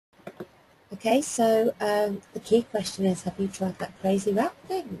Okay, so the key question is, have you tried that crazy wrap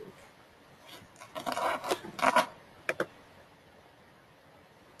thing?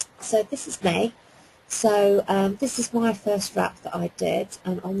 So this is me. So this is my first wrap that I did,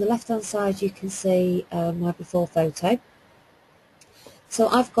 and on the left hand side you can see my before photo. So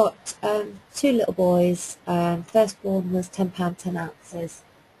I've got two little boys. Firstborn was £10 10 ounces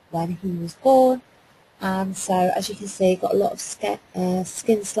when he was born, and so as you can see, got a lot of skin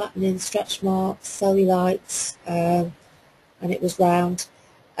slackening, stretch marks, cellulite, and it was round.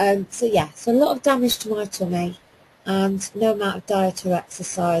 So yeah, so a lot of damage to my tummy, and no amount of diet or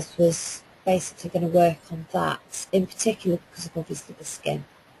exercise was basically going to work on that, in particular because of obviously the skin.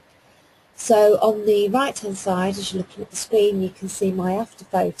 So on the right hand side, as you're looking at the screen, you can see my after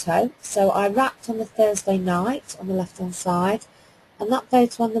photo. So I wrapped on the Thursday night on the left hand side, and that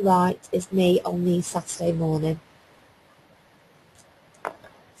photo on the right is me on the Saturday morning.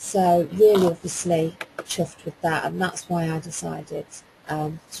 So really obviously chuffed with that, and that's why I decided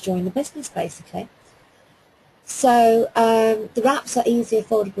to join the business basically. So the wraps are easy,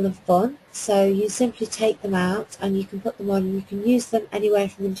 affordable and fun. So you simply take them out and you can put them on. You can use them anywhere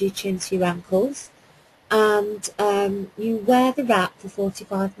from under your chin to your ankles. And you wear the wrap for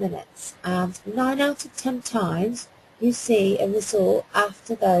 45 minutes. And 9 out of 10 times you see a result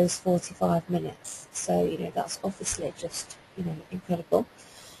after those 45 minutes. So, you know, that's obviously just, you know, incredible.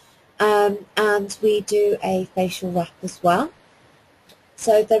 And we do a facial wrap as well.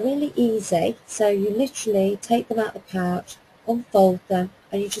 So they're really easy. So you literally take them out of the pouch, unfold them,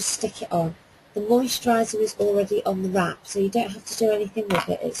 and you just stick it on. The moisturiser is already on the wrap, so you don't have to do anything with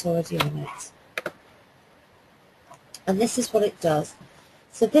it. It's already on it. And this is what it does.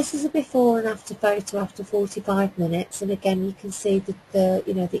 So this is a before and after photo after 45 minutes, and again you can see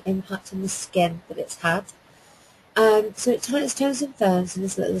the impact on the skin that it's had. So it tones and firms in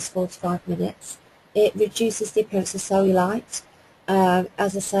as little as 45 minutes. It reduces the appearance of cellulite.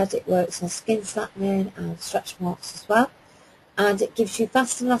 As I said, it works on skin slackening and stretch marks as well, and it gives you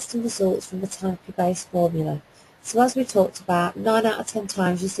fast and lasting results from the Tanopy-based formula. So as we talked about, 9 out of 10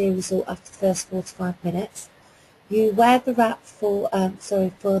 times you see a result after the first 45 minutes. You wear the wrap for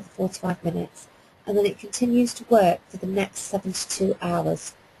the 45 minutes, and then it continues to work for the next 72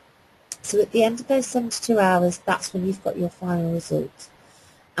 hours. So at the end of those 72 hours, that's when you've got your final result.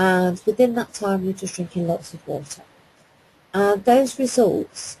 And within that time, you're just drinking lots of water. And those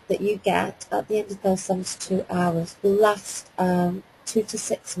results that you get at the end of those 72 hours will last 2 to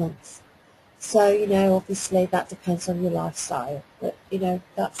 6 months. So, you know, obviously that depends on your lifestyle, but, you know,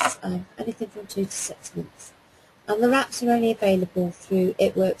 that's anything from 2 to 6 months. And the wraps are only available through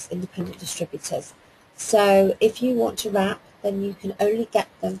It Works independent distributors. So if you want to wrap, then you can only get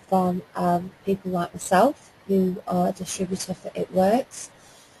them from people like myself, who are a distributor for It Works.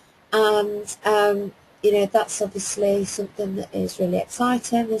 And you know, that's obviously something that is really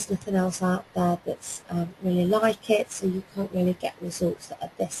exciting. There's nothing else out there that's really like it, so you can't really get results that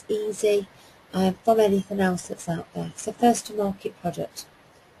are this easy from anything else that's out there. It's a first to market product.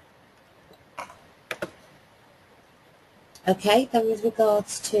 Okay, then with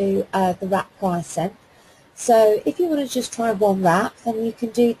regards to the wrap pricing, so if you want to just try one wrap, then you can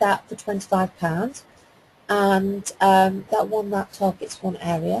do that for £25, and that one wrap targets one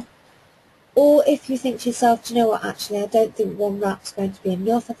area. Or if you think to yourself, do you know what, actually I don't think one wrap's going to be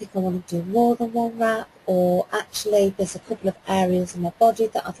enough, I think I want to do more than one wrap, or actually there's a couple of areas in my body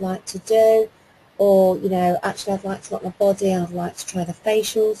that I'd like to do, or, you know, actually I'd like to look at my body and I'd like to try the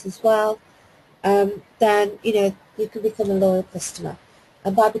facials as well, then, you know, you can become a loyal customer.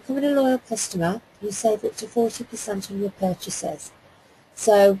 And by becoming a loyal customer, you save up to 40% on your purchases.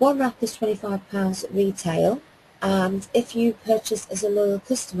 So one wrap is £25 at retail, and if you purchase as a loyal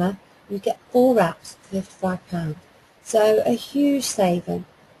customer, you get 4 wraps for £55. So a huge saving.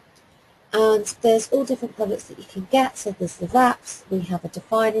 And there's all different products that you can get. So there's the wraps, we have a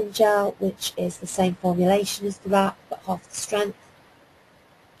defining gel, which is the same formulation as the wrap, but half the strength.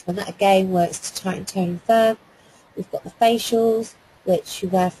 And that again works to tighten, tone and firm. We've got the facials, which you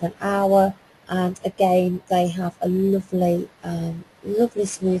wear for an hour, and again they have a lovely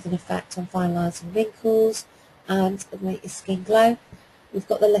smoothing effect on fine lines and wrinkles, and make your skin glow. We've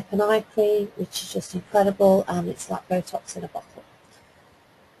got the lip and eye cream, which is just incredible, and it's like Botox in a bottle.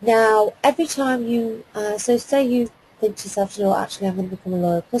 Now, every time you, so say you think to yourself, you know what, actually I'm going to become a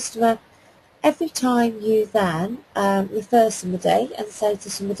loyal customer, every time you then refer somebody and say to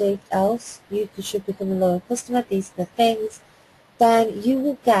somebody else, you should become a loyal customer, these are the things, then you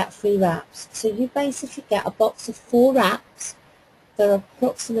will get free wraps. So you basically get a box of 4 wraps for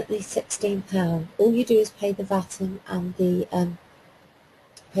approximately £16. All you do is pay the VAT and the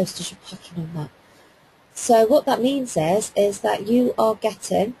postage and packing on that. So what that means is that you are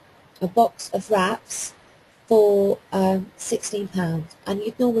getting a box of wraps for £16, and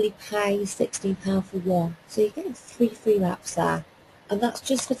you'd normally pay £16 for one. So you're getting 3 free wraps there, and that's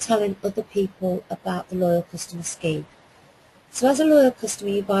just for telling other people about the Loyal Customer Scheme. So as a loyal customer,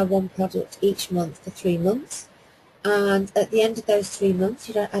 you buy one product each month for 3 months, and at the end of those 3 months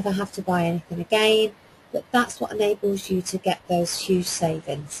you don't ever have to buy anything again, but that's what enables you to get those huge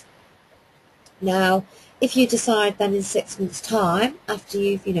savings. Now, if you decide then in 6 months' time, after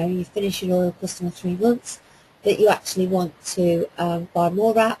you finish your loyal customer 3 months, that you actually want to buy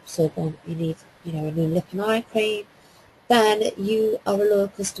more wraps, or you need a new lip and eye cream, then you are a loyal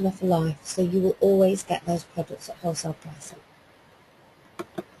customer for life. So you will always get those products at wholesale pricing.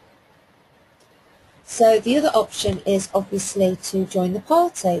 So the other option is obviously to join the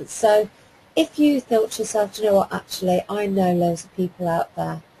party. So if you thought to yourself, do you know what, actually I know loads of people out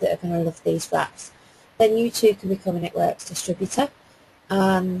there that are going to love these wraps, then you too can become a It Works distributor,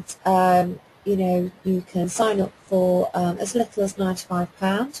 and you can sign up for as little as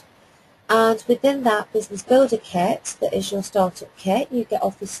 £95, and within that business builder kit that is your startup kit, you get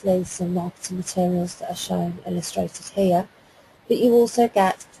obviously some marketing materials that are shown illustrated here, but you also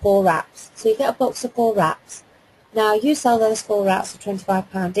get 4 wraps. So you get a box of 4 wraps. Now you sell those 4 wraps for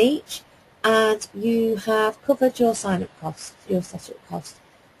 £25 each, and you have covered your sign-up cost, your setup cost.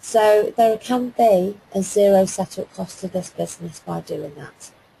 So there can be a 0 setup cost to this business by doing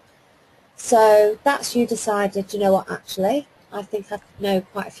that. So that's you decided, you know what, actually I think I know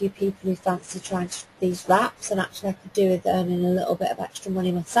quite a few people who fancy trying these wraps, and actually I could do with earning a little bit of extra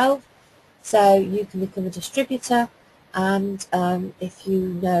money myself. So you can become a distributor, and if you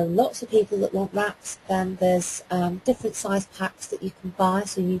know lots of people that want wraps, then there's different size packs that you can buy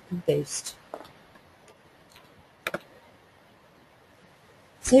so you can boost.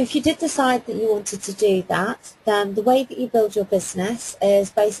 So if you did decide that you wanted to do that, then the way that you build your business is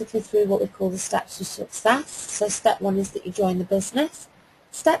basically through what we call the steps to success. So step 1 is that you join the business.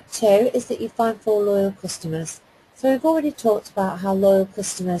 Step 2 is that you find 4 loyal customers. So we've already talked about how loyal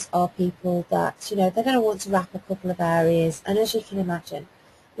customers are people that, they're going to want to wrap a couple of areas, and as you can imagine,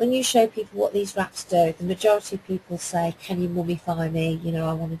 when you show people what these wraps do, the majority of people say, can you mummify me,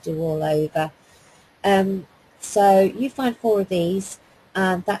 I want to do all over. So you find 4 of these,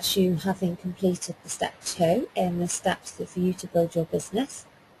 and that's you having completed the step 2 in the steps for you to build your business.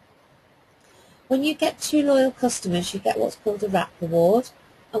 When you get 2 loyal customers, you get what's called a wrap reward,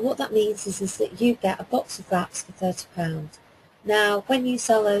 and what that means is that you get a box of wraps for £30. Now when you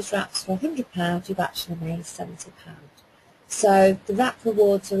sell those wraps for £100, you've actually made £70. So the wrap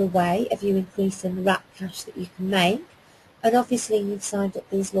rewards are a way of you increasing the wrap cash that you can make, and obviously you've signed up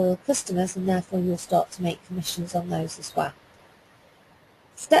these loyal customers, and therefore you'll start to make commissions on those as well.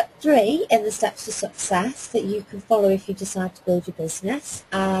 Step 3 in the steps to success that you can follow if you decide to build your business,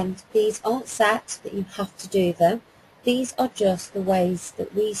 and these aren't set that you have to do them, these are just the ways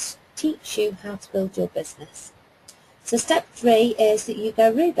that we teach you how to build your business. So step 3 is that you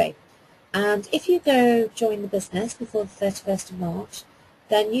go Ruby, and if you go join the business before the 31st of March,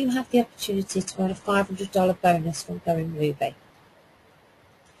 then you have the opportunity to earn a $500 bonus from going Ruby.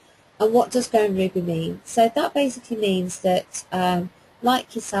 And what does going Ruby mean? So that basically means that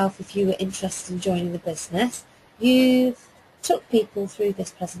like yourself, if you were interested in joining the business, you've took people through this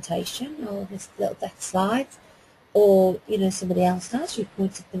presentation or this little deck of slides, or somebody else has, you've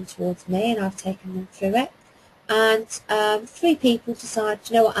pointed them towards me and I've taken them through it, and 3 people decide,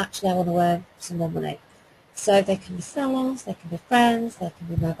 you know what, actually I want to earn some more money. So they can be salons, they can be friends, they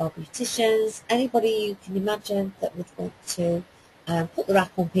can be mobile beauticians, anybody you can imagine that would want to put the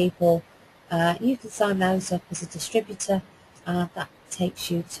wrap on people. You can sign those up as a distributor, and that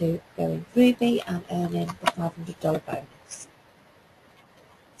takes you to going Ruby and earning the $500 bonus.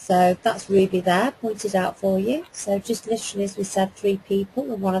 So that's Ruby there, pointed out for you. So just literally, as we said, 3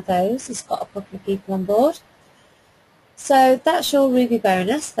 people, and one of those has got a couple of people on board. So that's your Ruby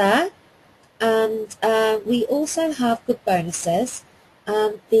bonus there. And we also have good bonuses.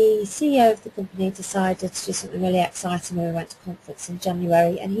 The CEO of the company decided to do something really exciting when we went to conference in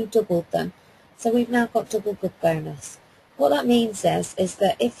January, and he doubled them. So we've now got double good bonus. What that means is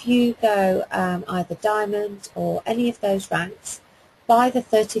that if you go either diamond or any of those ranks by the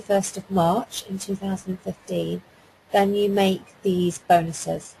 31st of March in 2015, then you make these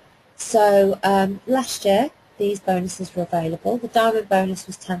bonuses. So last year these bonuses were available. The diamond bonus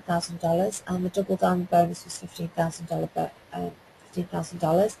was $10,000 and the double diamond bonus was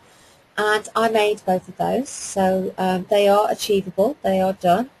 $15,000. And I made both of those, so they are achievable, they are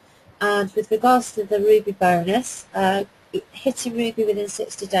done. And with regards to the Ruby bonus, hitting Ruby within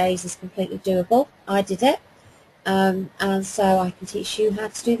 60 days is completely doable. I did it, and so I can teach you how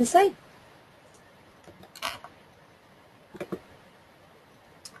to do the same.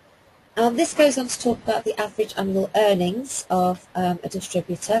 This goes on to talk about the average annual earnings of a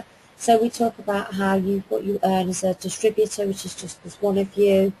distributor. So we talk about what you earn as a distributor, which is just as one of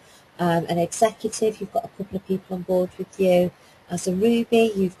you, an executive, you've got a couple of people on board with you. As a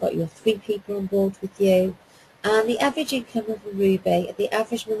Ruby, you've got your 3 people on board with you. And the average income of a Ruby, the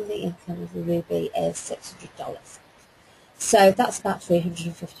average monthly income of a Ruby is $600. So that's about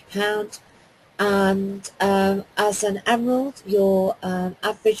 £350. And as an emerald, your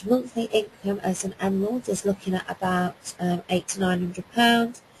average monthly income as an emerald is looking at about £800 to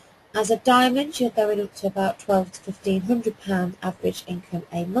 £900. As a diamond, you're going up to about £1,200 to £1,500 average income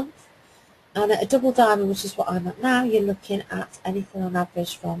a month. And at a double diamond, which is what I'm at now, you're looking at anything on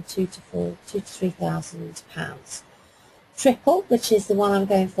average from £2,000 to £3,000. Triple, which is the one I'm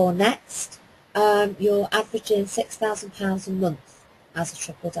going for next, you're averaging £6,000 a month as a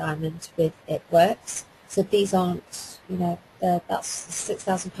triple diamond with It Works. So these aren't, that's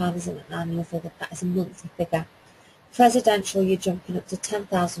 £6,000 isn't an annual figure, that is a monthly figure. Presidential, you're jumping up to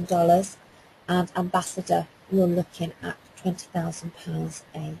 $10,000, and ambassador, you're looking at £20,000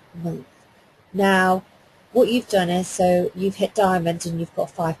 a month. Now, what you've done is, so you've hit diamond and you've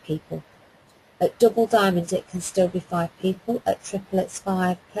got 5 people. At double diamond, it can still be 5 people. At triple, it's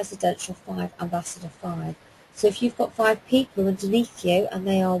 5. Presidential, 5. Ambassador, 5. So if you've got 5 people underneath you and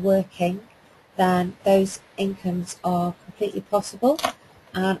they are working, then those incomes are completely possible.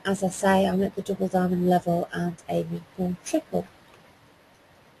 And as I say, I'm at the double diamond level and aiming for triple.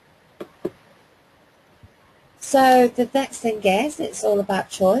 So the next thing is, it's all about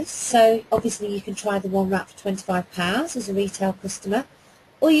choice. So obviously you can try the one wrap for £25 as a retail customer,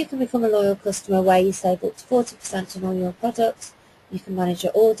 or you can become a loyal customer where you save up to 40% on all your products. You can manage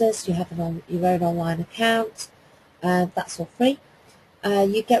your orders, you have your own online account, that's all free.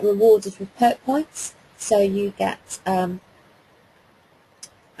 You get rewarded with perk points, so you get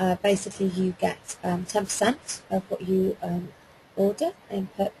basically you get 10% of what you order in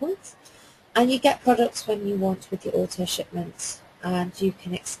perk points, and you get products when you want with your auto shipments, and you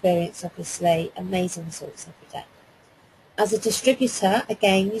can experience obviously amazing results every day. As a distributor,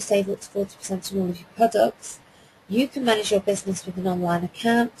 again, you save up to 40% on all of your products. You can manage your business with an online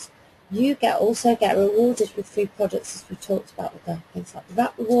account. You also get rewarded with free products, as we talked about with the things like the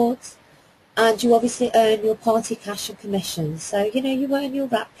wrap rewards. And you obviously earn your party cash and commissions. So, you earn your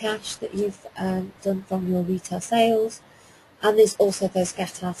wrap cash that you've done from your retail sales. And there's also those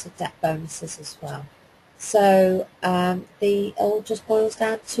get out of debt bonuses as well. So it all just boils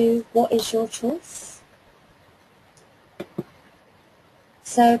down to, what is your choice?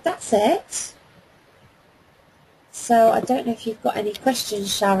 So that's it. So I don't know if you've got any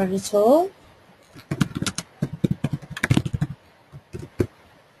questions, Sharon, at all.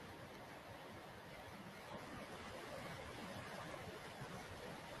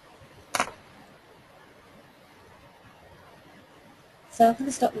 So I'm going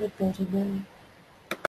to stop the recording now.